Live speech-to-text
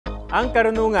Ang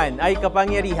karunungan ay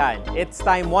kapangyarihan. It's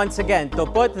time once again to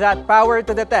put that power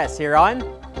to the test here on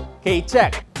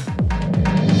K-Check.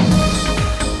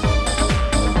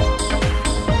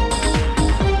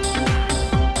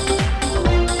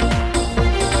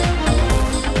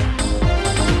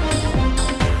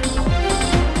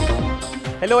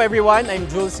 Hello everyone, I'm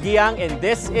Jules Giang and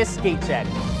this is K-Check.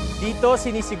 Dito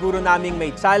sinisiguro naming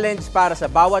may challenge para sa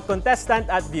bawat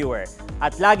contestant at viewer.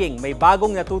 At laging may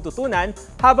bagong natututunan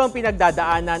habang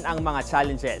pinagdadaanan ang mga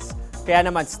challenges. Kaya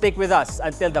naman stick with us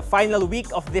until the final week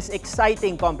of this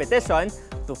exciting competition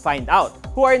to find out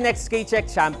who our next K-Check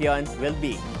champion will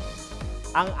be.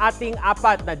 Ang ating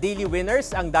 4 na daily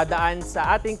winners ang dadaan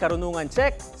sa ating Karunungan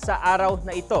Check sa araw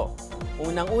na ito.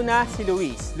 Unang-una si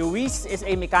Luis. Luis is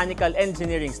a mechanical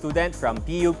engineering student from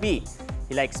PUP.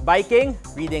 He likes biking,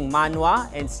 reading manhwa,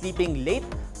 and sleeping late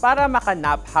para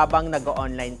makanap habang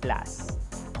nag-online class.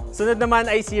 Sunod naman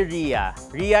ay si Ria.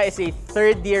 Ria is a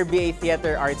third-year BA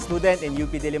Theater Arts student in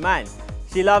UP Diliman.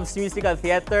 She loves musical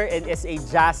theater and is a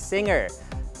jazz singer.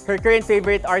 Her current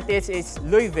favorite artist is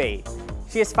Loewe.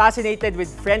 She is fascinated with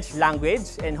French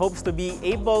language and hopes to be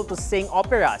able to sing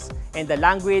operas in the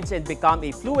language and become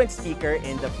a fluent speaker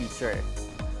in the future.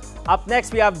 Up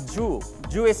next, we have Ju.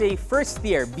 Ju is a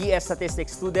first-year BS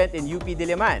Statistics student in UP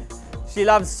Diliman. She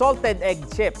loves salted egg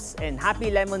chips and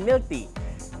happy lemon milk tea.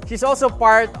 She's also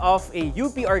part of a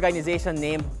UP organization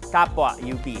named Kapwa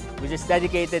UP, which is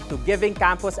dedicated to giving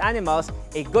campus animals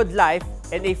a good life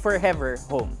and a forever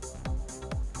home.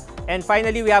 And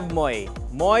finally, we have Moy.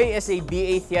 Moy is a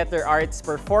BA Theater Arts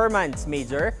performance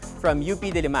major from UP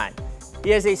Diliman.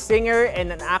 He is a singer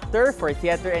and an actor for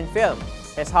theater and film.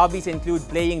 His hobbies include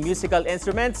playing musical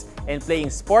instruments and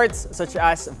playing sports such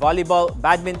as volleyball,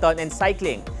 badminton, and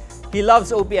cycling. He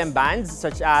loves OPM bands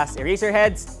such as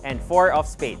Eraserheads and 4 of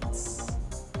Spades.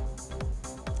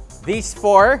 These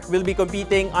 4 will be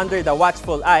competing under the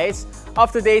watchful eyes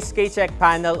of today's K-Check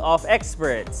panel of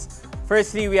experts.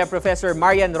 Firstly, we have Professor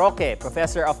Marian Roque,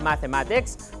 Professor of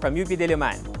Mathematics from UP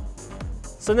Diliman.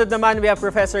 Sunod naman, we have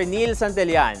Professor Neil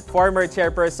Santillan, former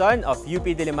chairperson of UP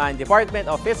Diliman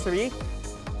Department of History.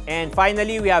 And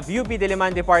finally, we have UP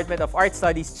Diliman Department of Art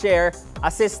Studies Chair,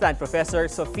 Assistant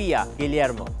Professor Sofia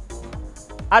Guillermo.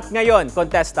 At ngayon,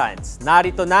 contestants,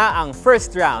 narito na ang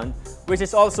first round, which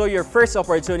is also your first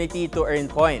opportunity to earn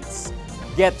points.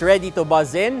 Get ready to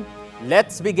buzz in.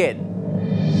 Let's begin.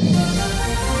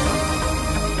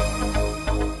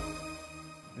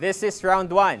 This is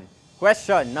round 1.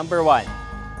 Question number 1.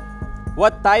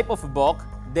 What type of book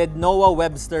did Noah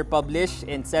Webster publish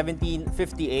in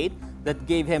 1758 that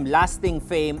gave him lasting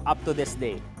fame up to this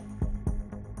day?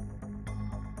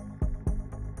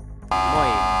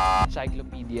 Moy.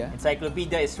 Encyclopedia.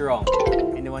 Encyclopedia is wrong.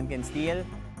 Anyone can steal?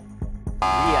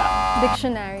 Ria.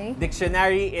 Dictionary.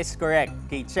 Dictionary is correct.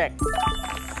 Okay, check.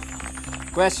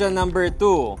 Question number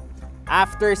 2.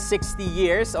 After 60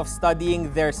 years of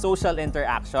studying their social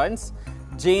interactions,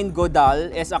 Jane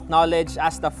Goodall is acknowledged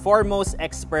as the foremost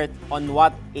expert on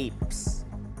what apes?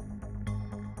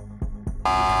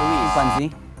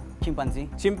 Chimpanzee. Chimpanzee.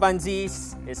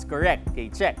 Chimpanzees is correct. Okay,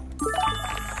 check.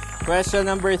 Question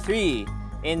number 3.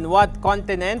 In what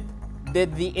continent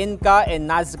did the Inca and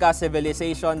Nazca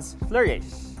civilizations flourish?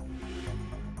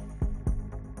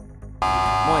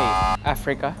 Moy.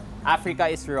 Africa. Africa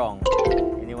is wrong.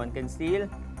 Anyone can steal?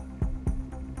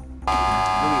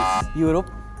 Luis. Europe.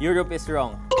 Europe is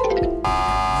wrong.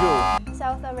 Ju.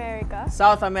 South America.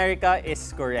 South America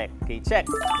is correct. Okay, check.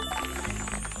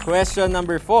 Question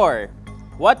number 4.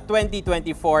 What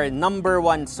 2024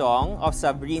 #1 song of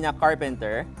Sabrina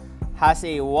Carpenter has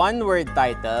a one-word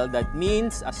title that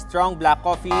means a strong black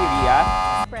coffee, Ria?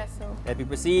 Espresso. Let me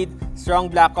proceed.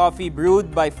 Strong black coffee brewed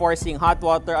by forcing hot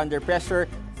water under pressure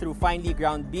through finely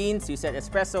ground beans. You said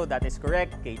espresso. That is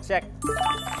correct. Okay, check.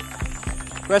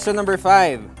 Question number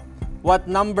 5. What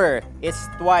number is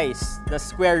twice the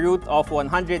square root of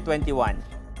 121?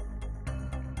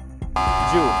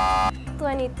 Ju.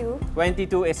 22.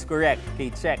 22 is correct. Okay,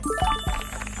 check.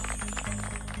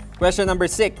 Question number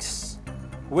 6.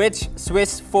 Which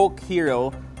Swiss folk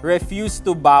hero refused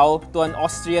to bow to an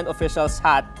Austrian official's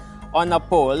hat on a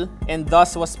pole and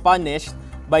thus was punished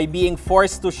by being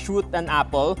forced to shoot an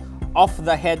apple off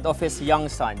the head of his young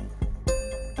son?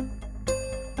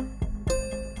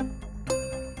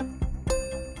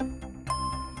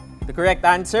 The correct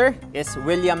answer is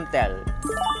William Tell.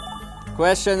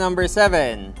 Question number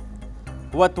 7.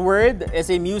 What word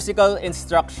is a musical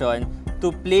instruction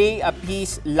to play a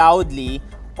piece loudly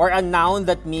or a noun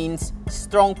that means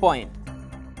strong point?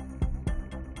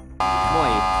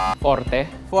 Moy. Forte.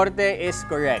 Forte is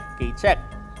correct. Okay, check.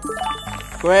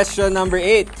 Question number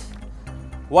 8.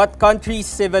 What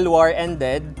country's civil war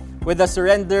ended with the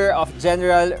surrender of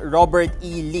General Robert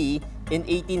E. Lee in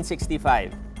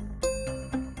 1865?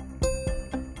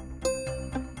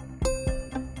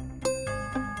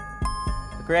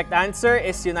 The correct answer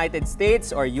is United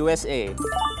States or USA.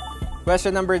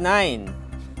 Question number 9.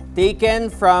 Taken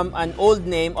from an old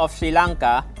name of Sri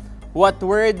Lanka, what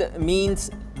word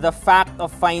means the fact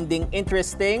of finding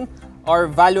interesting or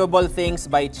valuable things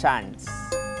by chance?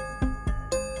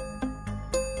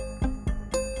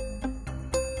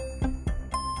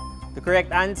 The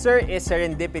correct answer is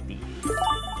serendipity.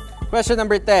 Question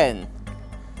number 10.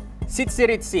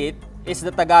 Sitsiritsit is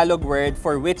the Tagalog word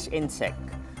for which insect,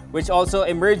 which also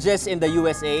emerges in the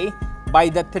USA by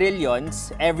the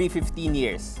trillions every 15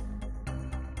 years?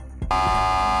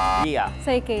 Ria.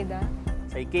 Cicada.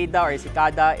 Cicada or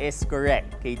cicada is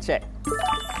correct. Okay, check.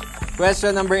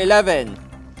 Question number 11.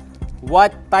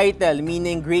 What title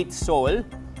meaning great soul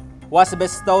was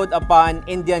bestowed upon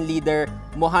Indian leader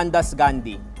Mohandas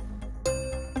Gandhi?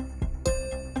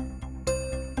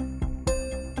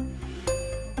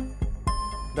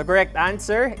 The correct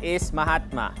answer is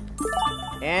Mahatma.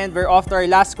 And we're off to our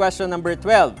last question, number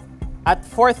 12. At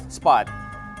 4th spot,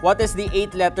 what is the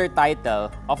 8-letter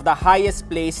title of the highest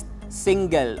placed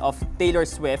single of Taylor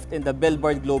Swift in the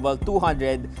Billboard Global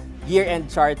 200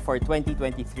 year-end chart for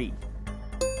 2023?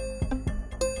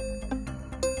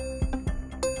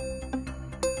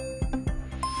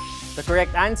 The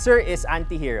correct answer is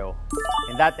Antihero.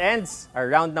 And that ends our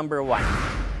round number 1.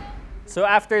 So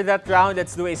after that round,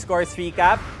 let's do a scores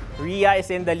recap. Ria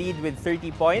is in the lead with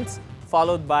 30 points,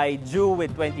 followed by Ju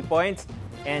with 20 points,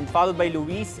 and followed by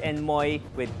Luis and Moy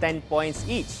with 10 points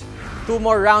each. 2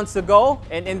 more rounds to go,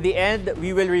 and in the end,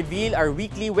 we will reveal our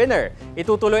weekly winner.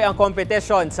 Itutuloy ang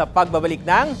competition sa pagbabalik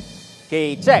ng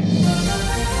K-Check.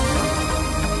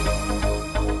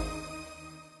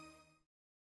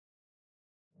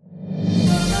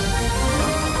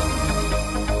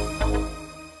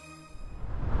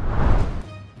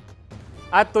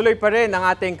 At tuloy pa rin ang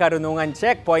ating Karunungan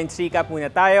Check. Points recap muna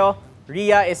tayo.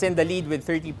 Ria is in the lead with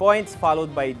 30 points,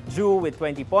 followed by Ju with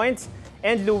 20 points,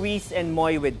 and Luis and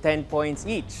Moy with 10 points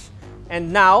each.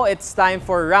 And now, it's time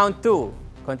for round 2.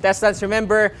 Contestants,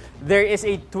 remember, there is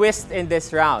a twist in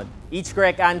this round. Each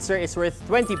correct answer is worth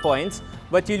 20 points,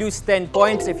 but you lose 10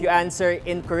 points if you answer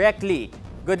incorrectly.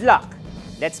 Good luck!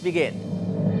 Let's begin.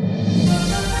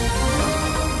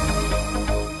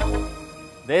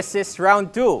 This is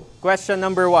round 2. Question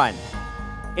number 1.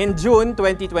 In June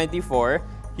 2024,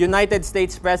 United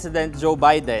States President Joe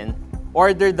Biden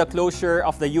ordered the closure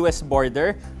of the U.S.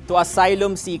 border to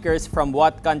asylum seekers from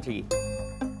what country?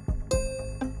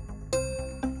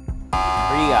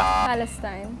 Ria.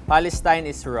 Palestine. Palestine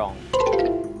is wrong.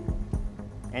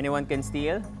 Anyone can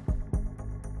steal?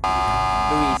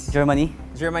 Luis. Germany.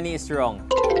 Germany is wrong.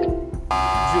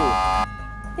 Ju.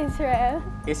 Israel.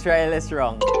 Israel is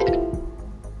wrong.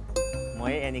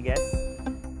 Moy, any guess?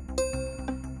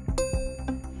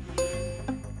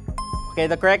 Okay,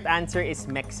 the correct answer is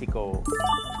Mexico,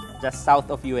 just south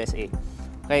of USA.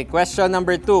 Okay, question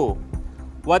number 2.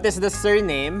 What is the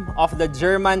surname of the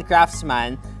German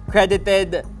craftsman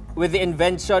credited with the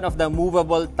invention of the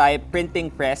movable type printing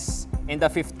press in the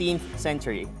 15th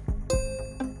century?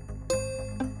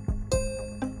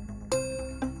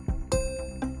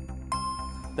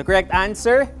 The correct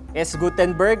answer is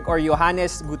Gutenberg or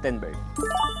Johannes Gutenberg.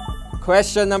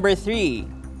 Question number 3.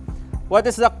 What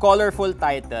is the colorful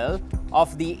title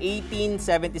of the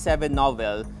 1877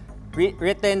 novel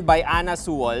written by Anna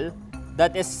Sewell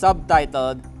that is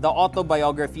subtitled The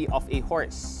Autobiography of a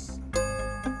Horse?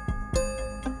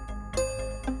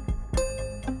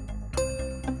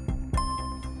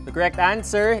 The correct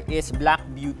answer is Black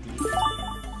Beauty.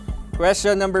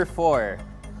 Question number 4.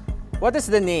 What is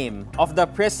the name of the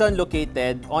prison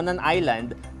located on an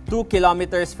island 2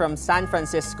 kilometers from San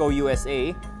Francisco,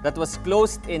 USA, that was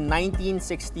closed in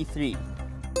 1963?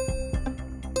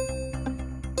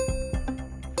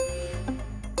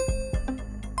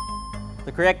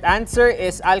 The correct answer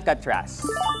is Alcatraz.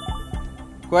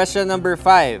 Question number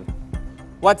 5.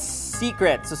 What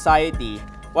secret society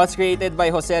was created by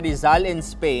Jose Rizal in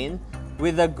Spain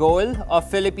with the goal of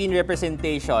Philippine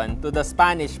representation to the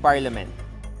Spanish Parliament?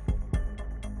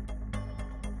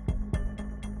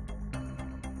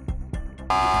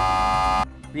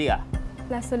 Ria.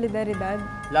 La Solidaridad.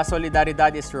 La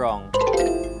Solidaridad is wrong.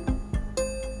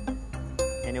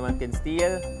 Anyone can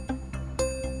steal?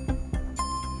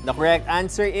 The correct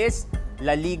answer is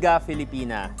La Liga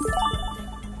Filipina.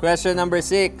 Question number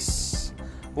 6.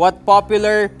 What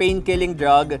popular pain-killing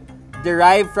drug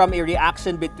derived from a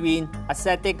reaction between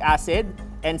acetic acid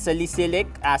and salicylic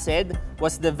acid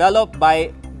was developed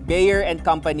by Bayer and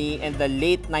Company in the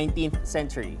late 19th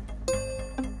century?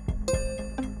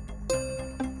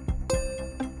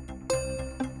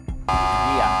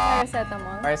 Yeah.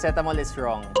 Paracetamol. Paracetamol is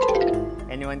wrong.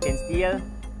 Anyone can steal?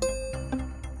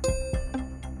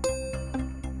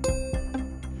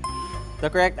 The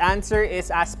correct answer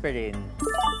is aspirin.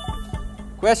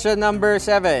 Question number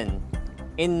 7.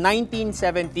 In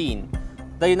 1917,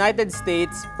 the United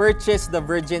States purchased the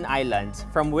Virgin Islands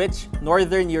from which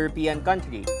Northern European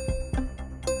country?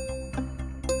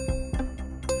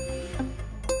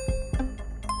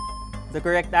 The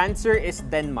correct answer is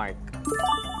Denmark.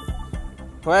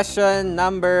 Question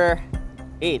number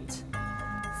 8.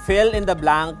 Fill in the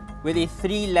blank with a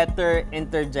 3-letter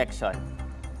interjection.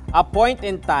 A point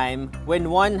in time when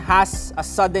one has a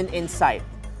sudden insight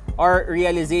or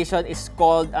realization is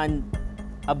called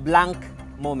a blank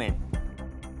moment.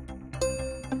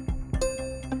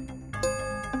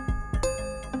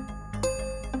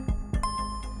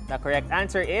 The correct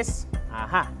answer is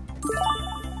aha.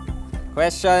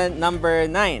 Question number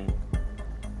 9.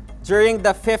 During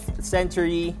the 5th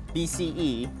century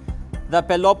BCE, the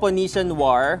Peloponnesian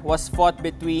War was fought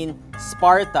between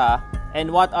Sparta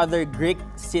and what other Greek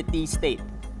city-state?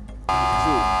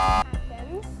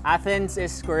 Athens. Athens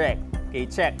is correct. Okay,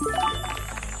 check.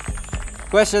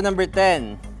 Question number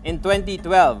 10. In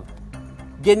 2012,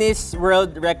 Guinness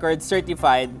World Records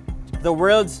certified the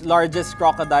world's largest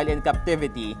crocodile in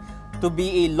captivity to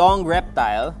be a long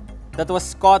reptile that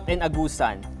was caught in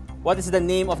Agusan. What is the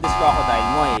name of this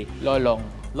crocodile, Moy? Lolong.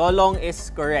 Lolong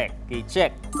is correct. Okay,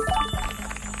 check.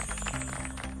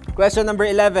 Question number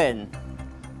 11.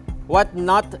 What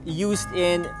nut used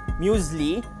in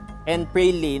muesli and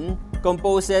praline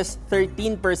composes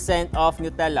 13% of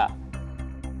Nutella?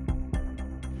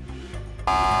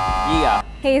 Yeah.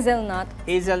 Hazelnut.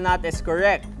 Hazelnut is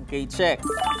correct. Okay, check.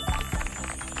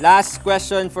 Last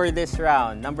question for this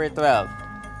round, number 12.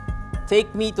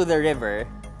 Take Me to the River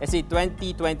is a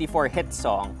 2024 hit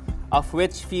song of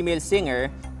which female singer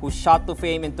who shot to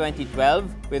fame in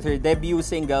 2012 with her debut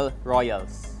single,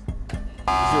 Royals?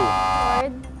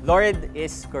 Lord. Lord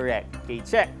is correct. Okay,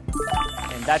 check.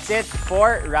 And that's it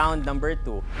for round number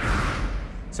 2.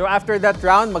 So after that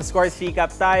round, mag-scores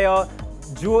recap tayo.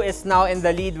 Ju is now in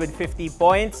the lead with 50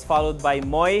 points, followed by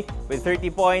Moy with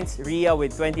 30 points, Ria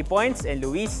with 20 points, and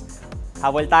Luis,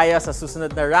 habol tayo sa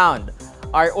susunod na round.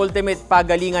 Our ultimate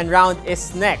pagalingan round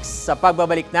is next sa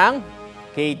pagbabalik ng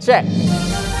K-Check.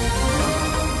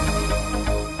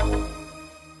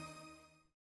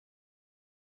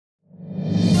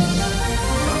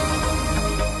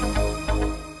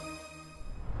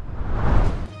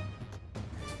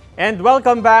 And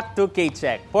welcome back to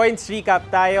K-Check. Points recap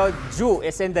tayo. Ju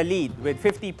is in the lead with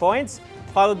 50 points,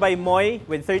 followed by Moy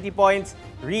with 30 points,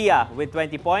 Ria with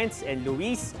 20 points, and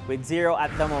Luis with 0 at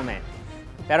the moment.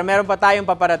 Pero meron pa tayong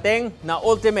paparating na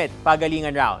ultimate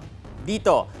pagalingan round.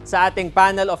 Dito, sa ating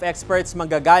panel of experts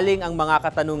manggagaling ang mga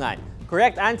katanungan.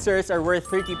 Correct answers are worth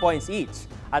 30 points each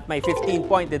at may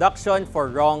 15-point deduction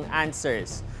for wrong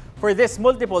answers. For this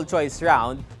multiple choice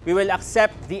round, we will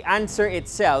accept the answer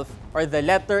itself or the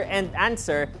letter and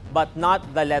answer, but not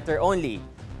the letter only.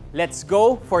 Let's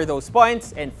go for those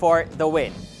points and for the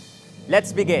win.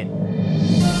 Let's begin.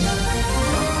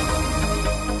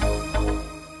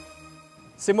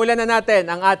 Simulan na natin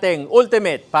ang ating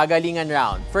ultimate pagalingan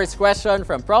round. First question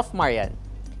from Prof. Marian.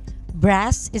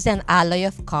 Brass is an alloy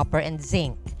of copper and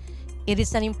zinc. It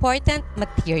is an important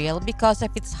material because of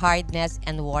its hardness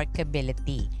and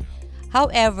workability.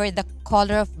 However, the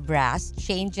color of brass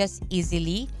changes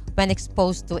easily when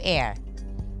exposed to air.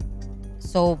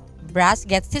 So, brass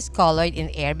gets discolored in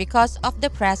air because of the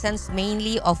presence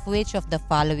mainly of which of the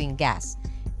following gas?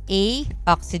 A.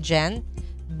 Oxygen,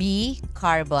 B.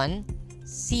 Carbon,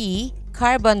 C.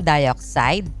 Carbon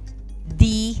dioxide,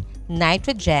 D.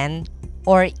 Nitrogen,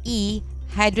 or E.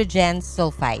 Hydrogen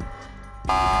sulfide.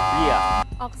 Ria.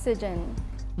 Oxygen.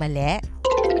 Mali.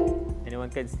 Anyone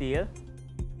can steal?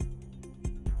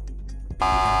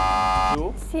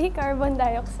 Ju? C. Carbon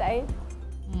dioxide.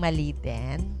 Mali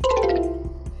din.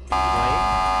 Moy?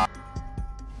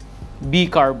 B.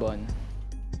 Carbon.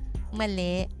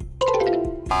 Mali.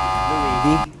 Luis? D.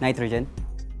 Nitrogen.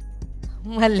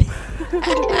 Mali.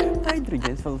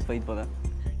 Hydrogen sulfide pala.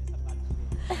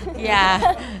 Yeah.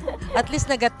 At least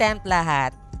nag-attempt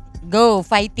lahat. Go,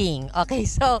 fighting. Okay,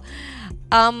 so,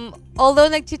 although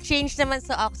nag-change naman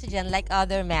sa oxygen like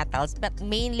other metals, but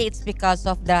mainly it's because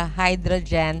of the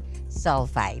hydrogen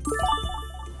sulfide.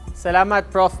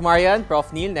 Salamat, Prof. Marian. Prof.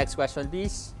 Neil, next question,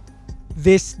 please.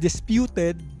 This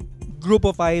disputed group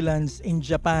of islands in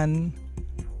Japan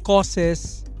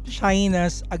causes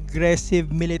China's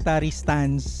aggressive military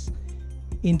stance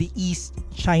in the East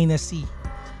China Sea?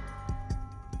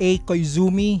 A.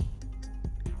 Koizumi,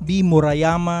 B.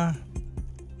 Murayama,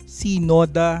 C.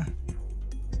 Noda,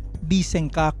 D.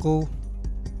 Senkaku,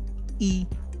 E.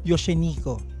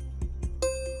 Yoshiniko.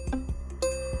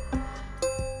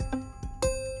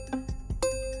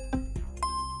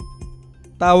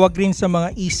 Tawag rin sa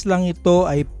mga islang ito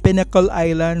ay Pinnacle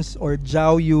Islands or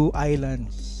Jiaoyu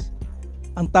Islands.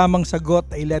 Ang tamang sagot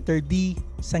ay letter D,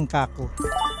 Senkaku.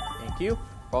 Thank you.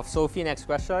 Prof. Sophie, next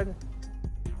question.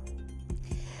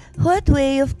 What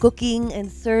way of cooking and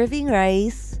serving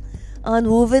rice on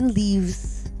woven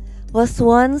leaves was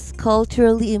once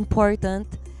culturally important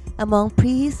among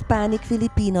pre-Hispanic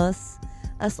Filipinos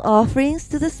as offerings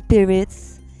to the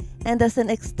spirits and as an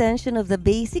extension of the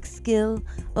basic skill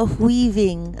of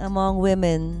weaving among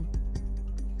women?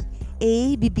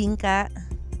 A. Bibingka,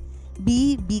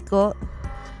 B. Biko,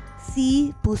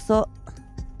 C. Puso,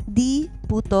 D.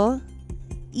 Puto,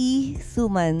 E.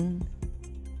 Suman.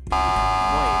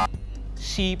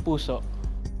 C. Puso.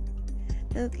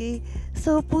 Okay,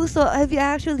 so puso, have you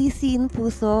actually seen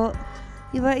puso?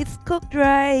 Diba? It's cooked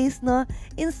rice, no?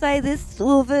 Inside this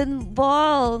woven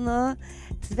ball, no?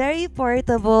 It's very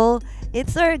portable,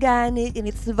 it's organic,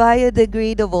 and it's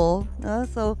biodegradable, no?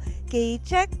 So, okay,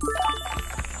 check.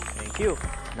 Thank you.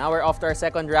 Now we're off to our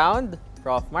second round.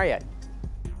 Prof. Marian.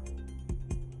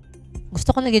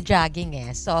 Gusto ko nag-jogging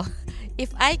eh. So,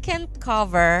 if I can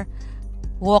cover,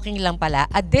 walking lang pala,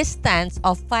 a distance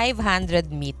of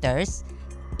 500 meters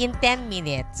in 10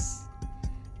 minutes,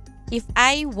 if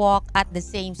I walk at the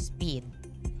same speed,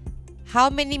 how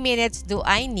many minutes do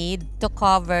I need to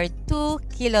cover 2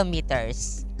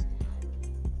 kilometers?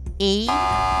 A.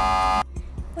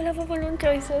 Wala pa palang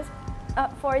choices.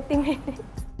 40 minutes.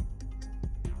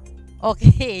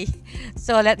 Okay,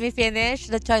 so let me finish.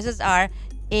 The choices are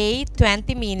A.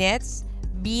 20 minutes,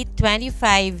 B.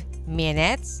 25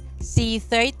 minutes, C.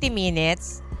 30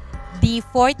 minutes, D.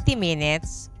 40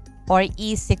 minutes, or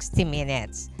E. 60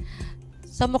 minutes.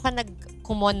 So mukhang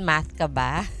nag-common math ka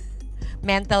ba?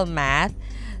 Mental math.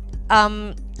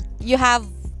 You have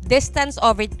distance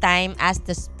over time as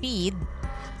the speed.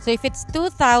 So if it's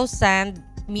 2,000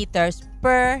 meters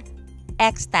per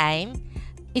X time,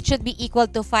 it should be equal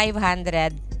to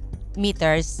 500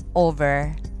 meters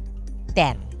over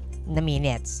 10 na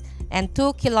minutes. And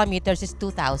 2 kilometers is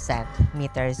 2,000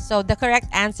 meters. So the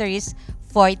correct answer is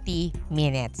 40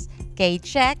 minutes. Okay,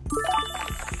 check.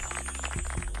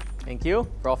 Thank you.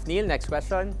 Prof. Neil, next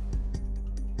question.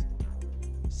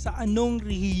 Sa anong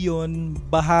rehiyon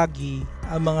bahagi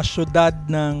ang mga syudad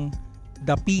ng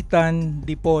Dapitan,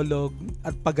 Dipolog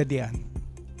at Pagadian?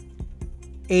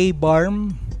 A.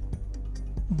 Barm,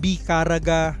 B.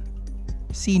 Caraga,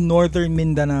 C. Northern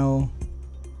Mindanao,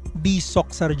 D.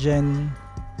 Socsargen,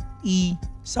 E.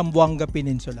 Zamboanga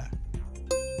Peninsula.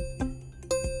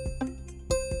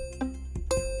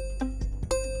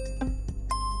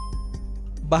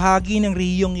 Bahagi ng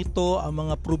rehiyong ito ang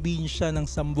mga probinsya ng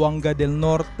Zamboanga del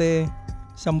Norte,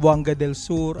 Zamboanga del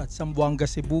Sur at Zamboanga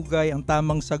Sibugay. Ang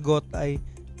tamang sagot ay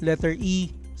letter E,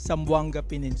 Zamboanga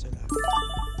Peninsula.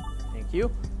 Thank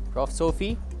you. Prof.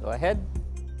 Sophie, go ahead.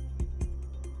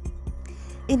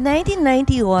 In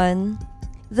 1991,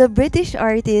 the British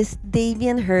artist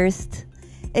Damien Hirst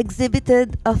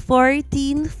exhibited a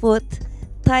 14-foot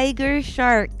tiger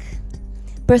shark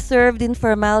preserved in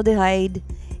formaldehyde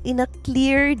in a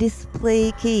clear display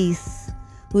case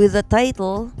with the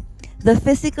title, "The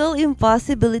Physical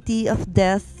Impossibility of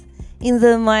Death in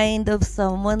the Mind of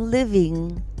Someone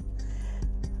Living."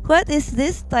 What is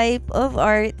this type of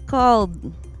art called?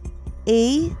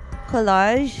 A.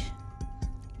 Collage,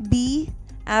 B.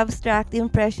 Abstract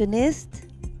Impressionist,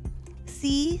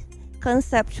 C.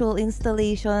 Conceptual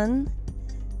installation,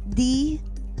 D.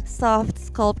 Soft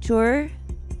sculpture,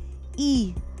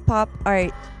 E. Pop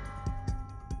art.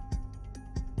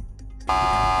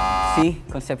 C.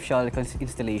 Conceptual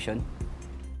installation.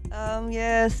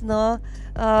 Yes, no.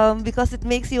 Because it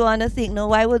makes you want to think,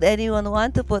 no, why would anyone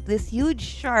want to put this huge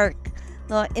shark,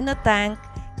 no, in a tank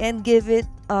and give it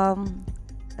a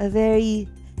very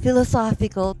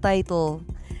philosophical title?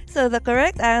 So the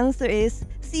correct answer is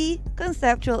C.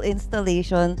 Conceptual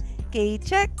installation. Okay,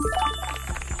 check.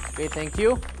 Okay, thank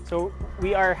you. So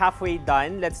we are halfway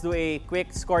done. Let's do a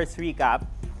quick scores recap.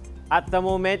 At the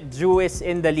moment, Drew is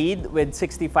in the lead with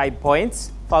 65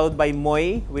 points, followed by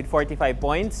Moy with 45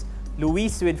 points,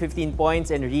 Luis with 15 points,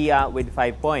 and Ria with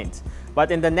 5 points.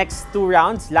 But in the next two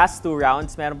rounds, last two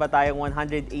rounds, meron pa tayong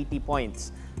 180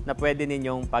 points na pwede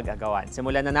ninyong pag-agawan.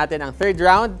 Simulan na natin ang third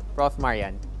round. Prof.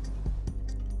 Marian.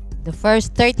 The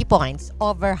first 30 points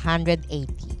over 180.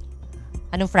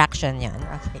 Anong fraction yan?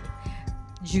 Okay.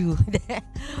 Jude.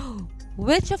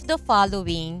 Which of the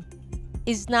following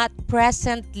is not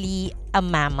presently a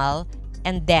mammal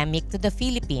endemic to the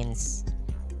Philippines?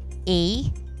 A.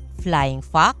 Flying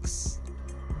fox.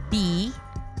 B.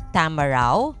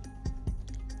 Tamaraw.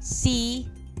 C.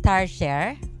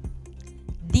 Tarsier.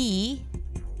 D.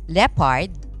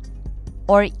 Leopard.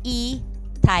 Or E.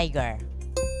 Tiger.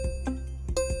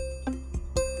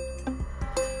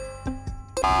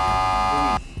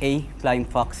 A. Flying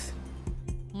fox.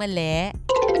 Mali.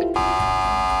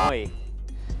 Oy.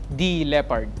 D.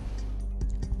 Leopard.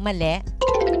 Mali.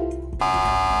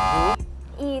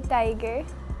 E, tiger.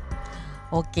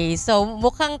 Okay, so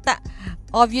mukhang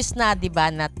obvious na, di ba,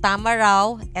 na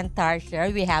Tamaraw and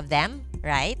Tarsier, we have them,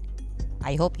 right?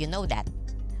 I hope you know that.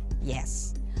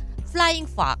 Yes. Flying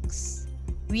fox.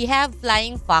 We have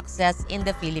flying foxes in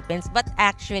the Philippines, but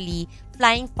actually,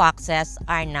 flying foxes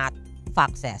are not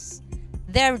foxes.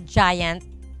 They're giant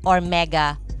or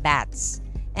mega bats.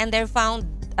 And they're found,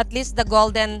 at least the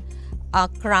golden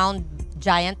crowned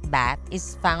giant bat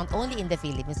is found only in the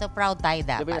Philippines. So proud tayo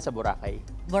Di ba dapat. nasa Boracay?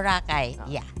 Boracay,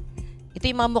 yeah. Ito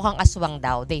yung mga mukhang aswang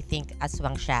daw. They think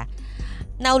aswang siya.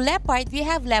 Now, leopard, we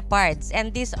have leopards.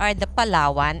 And these are the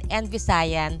Palawan and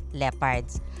Visayan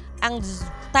leopards. Ang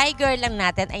tiger lang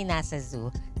natin ay nasa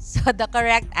zoo. So, the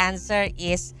correct answer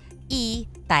is E,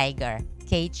 tiger.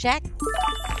 Okay, check.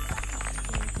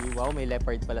 Thank you. Wow, may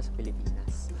leopard pala sa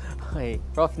Pilipinas. Okay.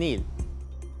 Prof. Neil.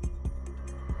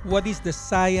 What is the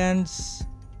science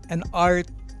and art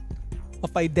of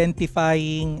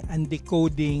identifying and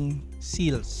decoding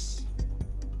seals?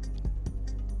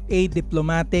 A.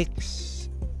 Diplomatics.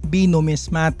 B.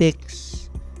 Numismatics.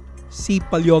 C.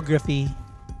 Paleography.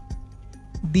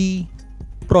 D.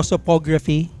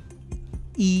 Prosopography.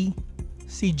 E.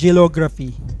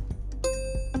 Sigillography.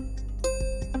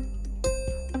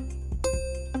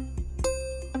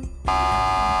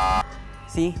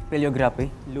 C. Paleography.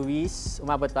 Luis,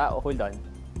 umabot pa? O hold on.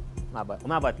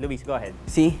 Umabot. Luis, go ahead.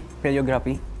 C.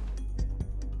 Paleography.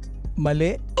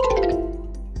 Mali.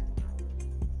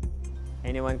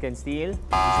 Anyone can steal?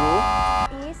 Drew?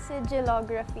 E,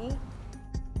 sigillography.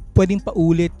 Pwedeng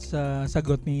paulit sa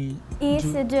sagot ni E,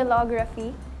 Ju-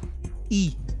 sigillography.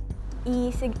 E.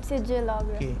 E,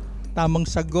 sigillography. Okay. Tamang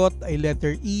sagot ay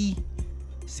letter E.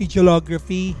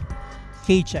 Sigillography.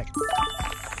 K-check.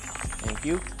 Thank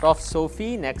you. Prof.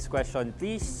 Sophie, next question,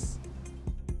 please.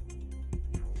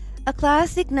 A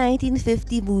classic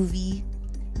 1950 movie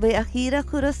by Akira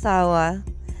Kurosawa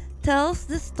tells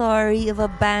the story of a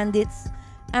bandit's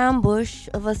ambush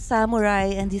of a samurai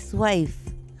and his wife,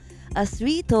 as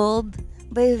retold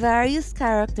by various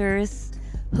characters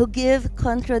who give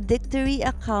contradictory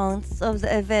accounts of the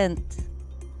event.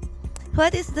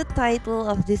 What is the title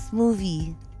of this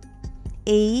movie?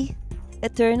 A.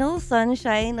 Eternal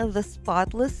Sunshine of the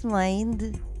Spotless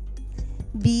Mind.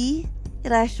 B.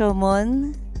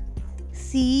 Rashomon.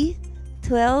 C.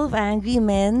 12 Angry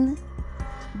Men.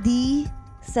 D.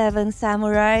 Seven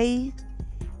Samurai.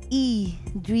 E.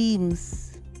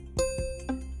 Dreams.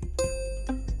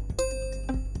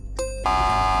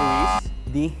 Luis?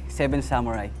 D. Seven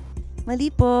Samurai. Mali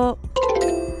po.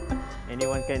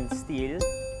 Anyone can steal?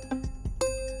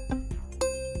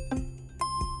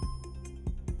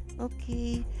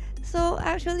 Okay. So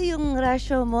actually yung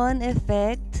Rashomon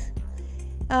effect,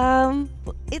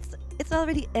 it's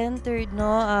already entered,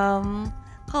 no?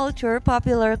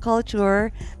 Popular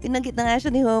culture. Binanggit na nga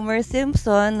siya ni Homer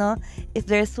Simpson, no? If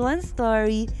there's one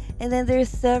story and then there's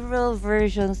several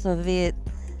versions of it,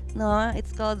 no?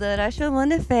 It's called the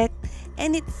Rashomon effect,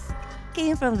 and it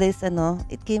came from this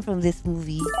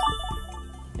movie.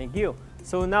 Thank you.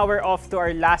 So now we're off to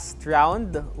our last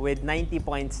round with 90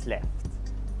 points left.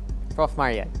 Prof.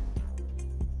 Marian.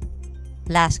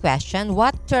 Last question.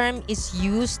 What term is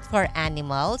used for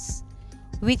animals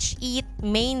which eat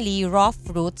mainly raw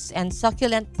fruits and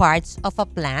succulent parts of a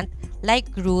plant like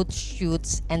roots,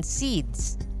 shoots, and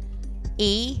seeds?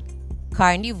 A.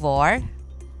 Carnivore.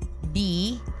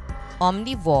 B.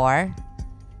 Omnivore.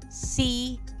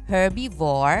 C.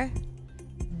 Herbivore.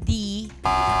 D.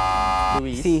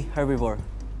 Luis? C. Herbivore.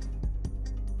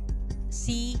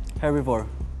 C. Herbivore.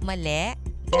 Mali.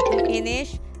 Let me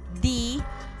finish. D.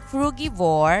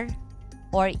 Frugivore.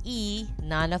 Or E.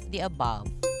 None of the above.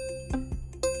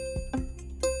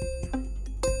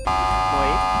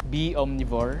 Moy? B.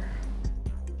 Omnivore.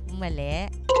 Mali.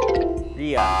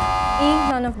 Ria? E,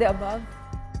 none of the above.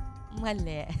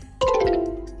 Mali.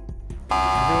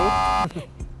 Drew?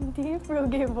 D,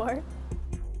 frugivore.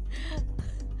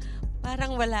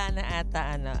 Parang wala na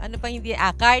ata ano. Ano pa hindi?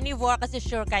 Carnivore kasi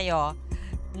sure kayo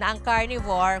na ang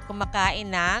carnivore kumakain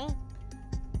ng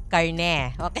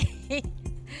karne. Okay?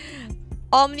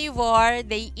 Omnivore,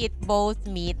 they eat both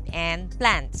meat and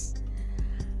plants.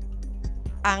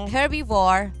 Ang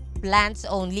herbivore, plants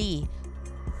only.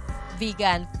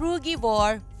 Vegan,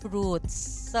 frugivore, fruits.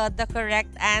 So the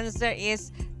correct answer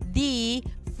is D,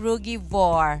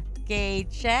 frugivore. Okay,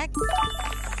 check.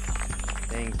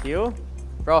 Thank you.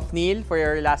 Prof. Neil, for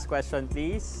your last question,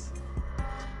 please.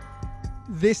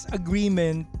 This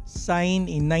agreement, signed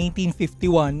in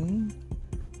 1951,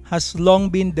 has long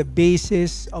been the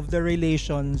basis of the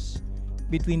relations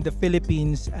between the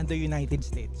Philippines and the United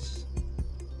States.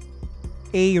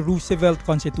 A. Roosevelt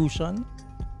Constitution.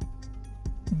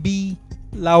 B.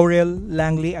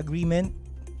 Laurel-Langley Agreement.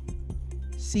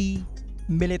 C.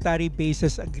 Military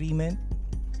Bases Agreement.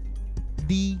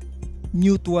 D.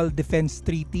 Mutual Defense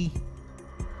Treaty.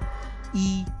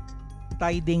 E.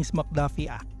 Tidings-McDuffie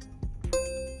Act.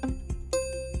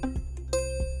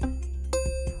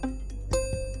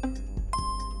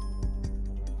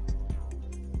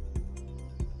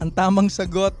 Ang tamang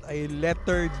sagot ay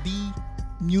letter D,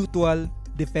 Mutual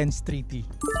Defense Treaty.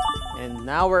 And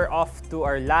now we're off to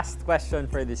our last question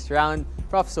for this round.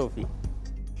 Prof. Sophie.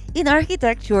 In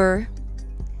architecture,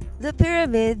 the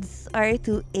pyramids are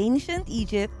to ancient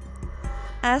Egypt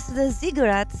as the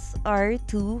ziggurats are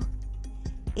to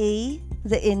A.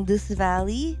 the Indus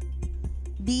Valley,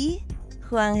 B.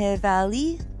 Huanghe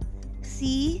Valley,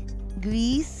 C.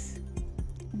 Greece,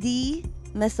 D.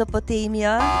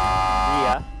 Mesopotamia,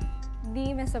 Ria.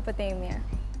 D. Mesopotamia.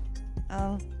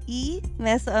 E.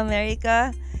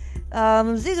 Mesoamerica.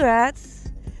 Ziggurats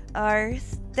are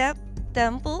step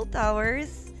temple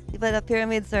towers. But the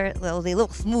pyramids are, well, they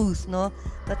look smooth, no?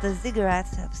 But the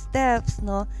ziggurats have steps,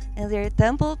 no? And they're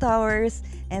temple towers,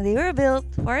 and they were built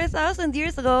 4,000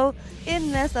 years ago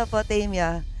in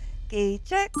Mesopotamia. Okay,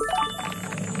 check.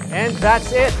 And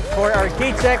that's it for our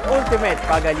K-Check Ultimate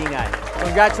Pagalingan.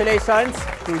 Congratulations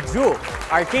to Ju,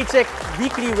 our K-Check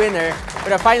weekly winner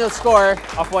with a final score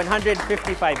of 155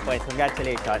 points.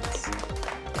 Congratulations.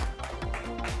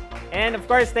 And of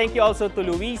course, thank you also to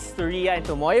Luis, to Ria, and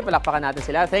to Moy. Palakpakan natin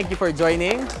sila. Thank you for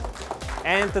joining.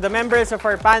 And to the members of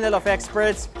our panel of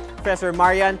experts, Professor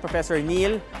Marian, Professor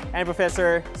Neil, and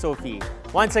Professor Sophie.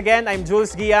 Once again, I'm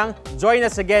Jules Giang. Join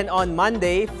us again on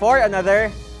Monday for another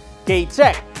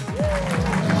K-Check.